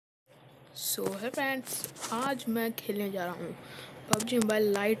सो है फ्रेंड्स, आज मैं खेलने जा रहा हूँ पबजी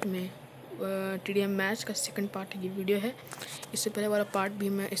मोबाइल लाइट में TDM मैच का सेकंड पार्ट की वीडियो है। इससे पहले वाला पार्ट भी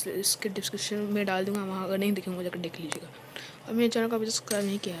मैं इसके डिस्क्रिप्शन में डाल दूँगा, वहाँ अगर नहीं दिखेंगे जाकर देख लीजिएगा। और मेरे चैनल को अभी सब्सक्राइब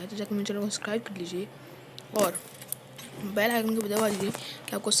नहीं किया है तो जाकर मेरे चैनल को सब्सक्राइब कर लीजिए और बेल आइकन को दबा दीजिए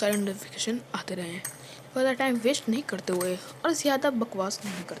कि आपको सारे नोटिफिकेशन आते रहें। ज़्यादा टाइम वेस्ट नहीं करते हुए और ज़्यादा बकवास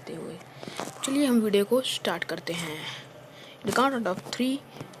नहीं करते हुए चलिए हम वीडियो को स्टार्ट करते हैं। The count of 3,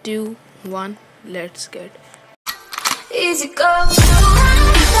 2, 1, let's get easy go.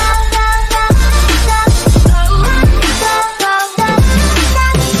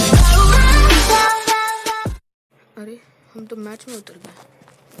 अरे हम तो मैच में उतर गए।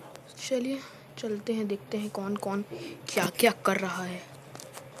 चलिए चलते हैं, देखते हैं कौन कौन क्या क्या कर रहा है।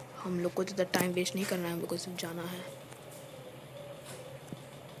 हम लोग को ज़्यादा टाइम वेस्ट नहीं करना है, हम लोग को सिर्फ जाना है।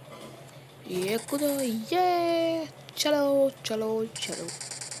 ये कूदो, ये चलो चलो चलो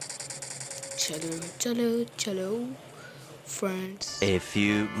चलो चलो चलो friends. A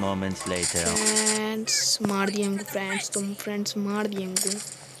few moments later. Friends मार दिए हमको, फ्रेंड्स तुम फ्रेंड्स मार दिए हमको।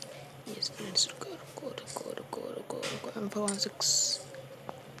 यस फ्रेंड्स, रुको M416,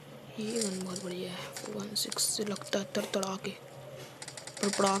 ये गन बहुत बढ़िया है। 416 से लगता है तड़तड़ा के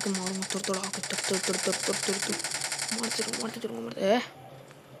तड़पड़ा के मारूंगा, तड़तड़ा के तर तर तर तर तर तर मारते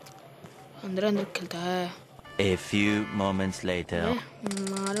अंदर अंदर खेलता है। A few moments later.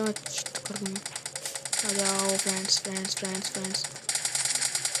 मारो चित कर दूंगा। आ जाओ friends friends friends friends.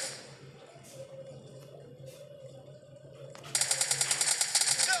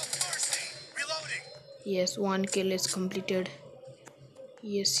 Yes, one kill is completed.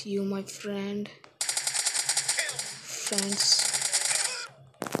 Yes, you my friend.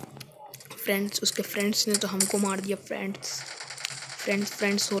 Friends उसके फ्रेंड्स ने तो हमको मार दिया। फ्रेंड्स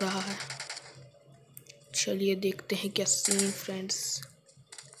हो रहा है। चलिए देखते हैं क्या सीन। फ्रेंड्स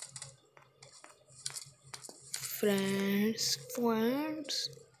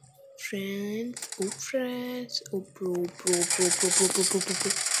ओ ब्रो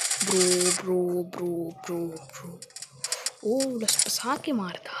ओ लसपसा के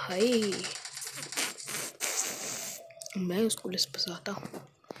मारता है। मैं उसको लसपसाता हूँ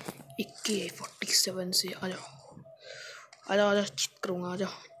AK-47 से। आ जाओ चित करूँगा, आ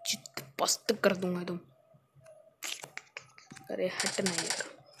जाओ चित पस्त कर दूंगा तुम। अरे हट ना यार,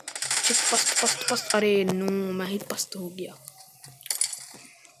 चित पस्त। अरे नो, मैं ही पस्त हो गया।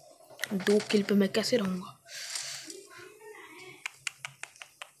 2 किल पे मैं कैसे रहूँगा।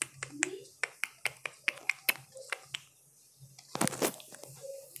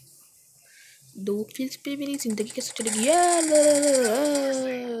 दो किल्स पे मेरी जिंदगी कैसे चलेगी यार।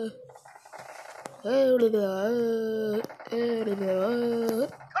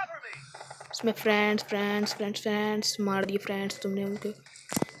 इसमें फ्रेंड्स मार दिए। फ्रेंड्स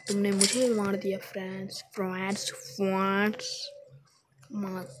तुमने मुझे मार दिया। Friends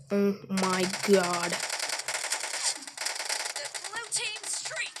my God,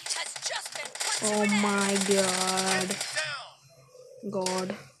 oh my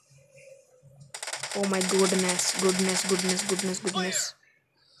God, oh my goodness,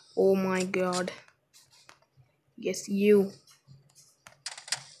 oh my god, yes you।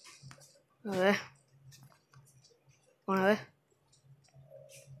 अबे कौन है?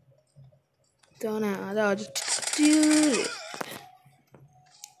 कौन है? आजा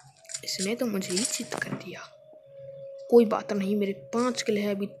इसने तो मुझे ही चित कर दिया। कोई बात नहीं, मेरे 5 किल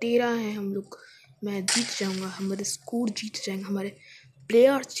है, अभी 13 है हम लोग। मैं जीत जाऊंगा, हमारे स्कोर जीत जाएंगे, हमारे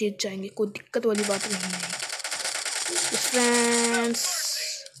प्लेयर्स जीत जाएंगे, कोई दिक्कत वाली बात नहीं है। फ्रेंड्स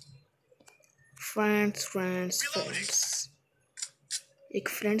एक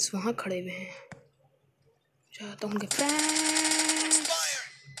फ्रेंड्स वहाँ खड़े हुए हैं, चाहता हूँ कि फ्रेंड्स।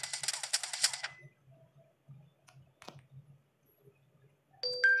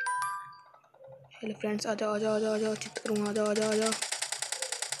 हेलो फ्रेंड्स, आ जाओ चित करूँगा, आ जाओ।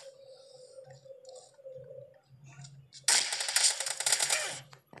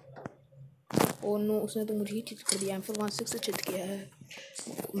 ओ नो, उसने तो मुझे ही चित कर दिया। M416 से चित किया है,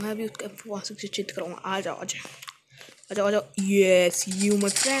 मैं भी उसका M416 से चित करूँगा। आ जाओ यस यू माय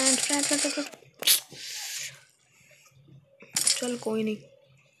फ्रेंड। चल कोई नहीं,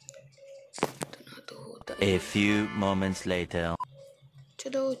 तो होता है। A few moments later.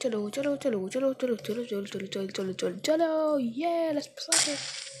 चलो ये let's play.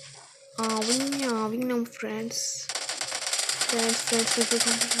 winning now friends।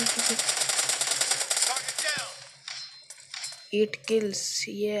 8 kills,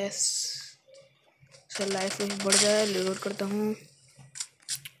 yes. Sir life में बढ़ जाए, लोड करता हूँ।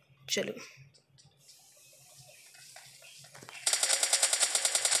 चलो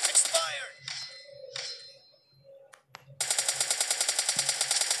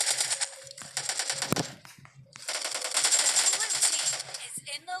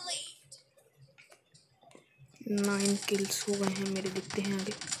 9 किल्स हो गए हैं मेरे, दिखते हैं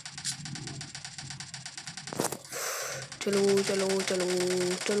आगे। चलो चलो चलो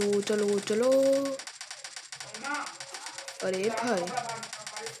चलो चलो चलो। अरे भाई,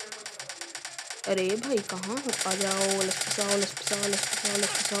 अरे भाई कहाँ हो? आ जाओ, लस्पसाओ लस्पसाओ लस्पसाओ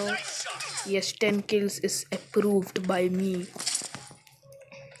लस्पसाओ। Yes, 10 kills is approved by me।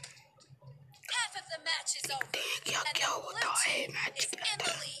 क्या क्या होता है मैच के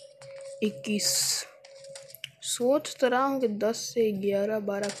अंदर। 21 सोच तो रहा हूँ कि 10 से 11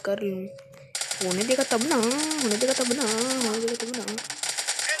 12 कर लूँ। होने देगा तब ना, होने देगा तब ना, होने देगा तब ना।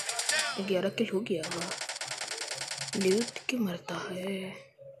 11 किल हो गया, लूट के मरता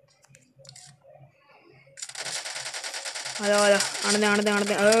है। आजा आजा, आने दे आने दे आने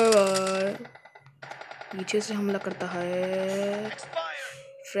दे। पीछे से हमला करता है।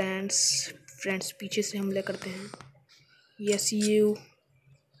 फ्रेंड्स फ्रेंड्स पीछे से हमले करते हैं। Yes you,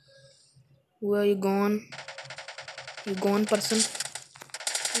 where you gone, you gone person,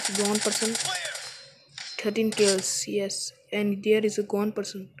 you gone person। 13 kills, yes, and there is a gone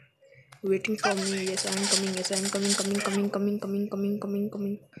person waiting for me। yes I am coming, yes I am coming, coming।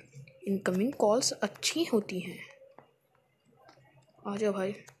 Incoming calls अच्छी होती हैं। आजा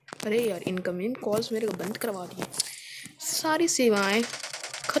भाई। अरे यार, incoming calls मेरे को बंद करवा दिए। सारी सेवाएं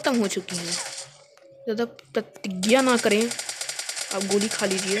ख़त्म हो चुकी हैं। ज़्यादा प्रतिज्ञा ना करें, आप गोली खा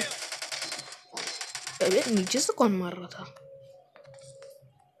लीजिए। अरे नीचे से कौन मार रहा था?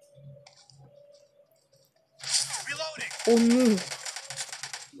 ओह नो,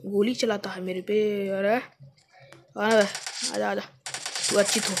 गोली चलाता है मेरे पे। अरे आजा आजा, तू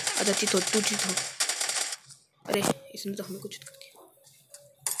अच्छी हो, आजा चित हो, तू चित हो। अरे इसने तो हमें कुछ कर दिया।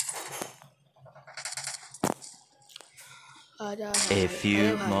 आजा A भाई, few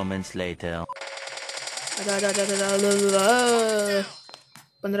अरे भाई moments later. आजा आजा आजा आजा।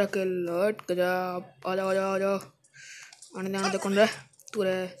 15 के लट जा। आजा आजा आजा, आने दे कौन रे? तू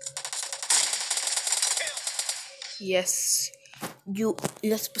रे। यस यू,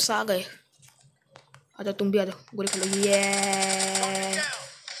 लस आ गए। आजा तुम भी आजा, गोली खा लो। ये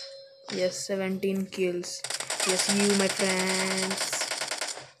yes, 17 kills। Yes you my friends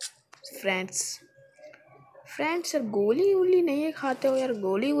friends यार, गोली वोली नहीं खाते हो यार,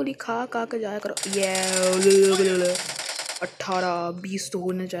 गोली वोली खा के जाया करो। ये 18 20 तो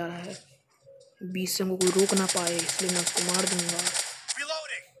होने जा रहा है। 20 से हमको कोई रोक ना पाए, इसलिए मैं उसको मार दूंगा।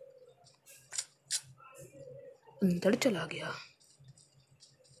 अंदर चला गया।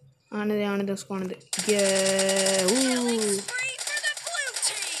 आने दे उसको, आने दे। ये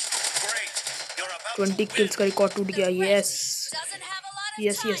 20 किल्स का रिकॉर्ड टूट गया। Yes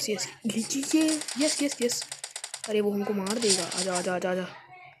yes yes yes yes yes yes. अरे वो हमको मार देगा। आजा आजा आजा आजा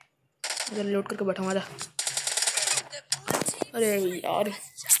आजा, लोड करके बैठा हूँ, आजा। अरे यार,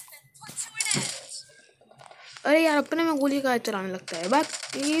 अरे यार, अपने में गोली का चलाने लगता है।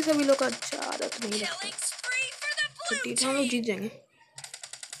 बात ये सभी लोग का अच्छा आदत नहीं लगता। तो ठीक है, हम लोग जीत जाएंगे,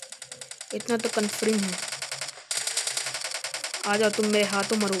 इतना तो कन्फर्म है। आ जाओ, तुम मेरे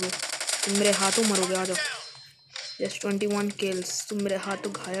हाथों मरोगे, तुम मेरे हाथों मरोगे। आ जाओ। यस 21 किल्स, तुम मेरे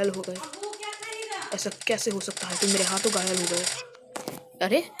हाथों घायल हो गए। ऐसा कैसे हो सकता है? तुम मेरे हाथों घायल हो गए।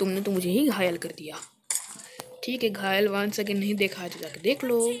 अरे तुमने तो मुझे ही घायल कर दिया। ठीक है, घायल 1 सेकेंड नहीं देखा है तो जाके देख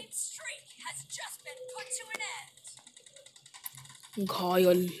लो।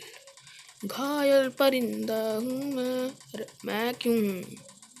 घायल घायल परिंदा हूँ मैं। अरे मैं क्यों हूँ?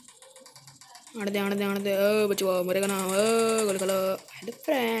 आने दे बचवा, मरेगा ना। गोली खा लो। Hello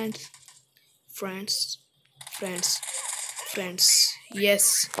friends friends friends friends.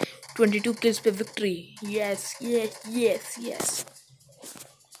 Yes 22 kills पे victory. Yes yes yes yes.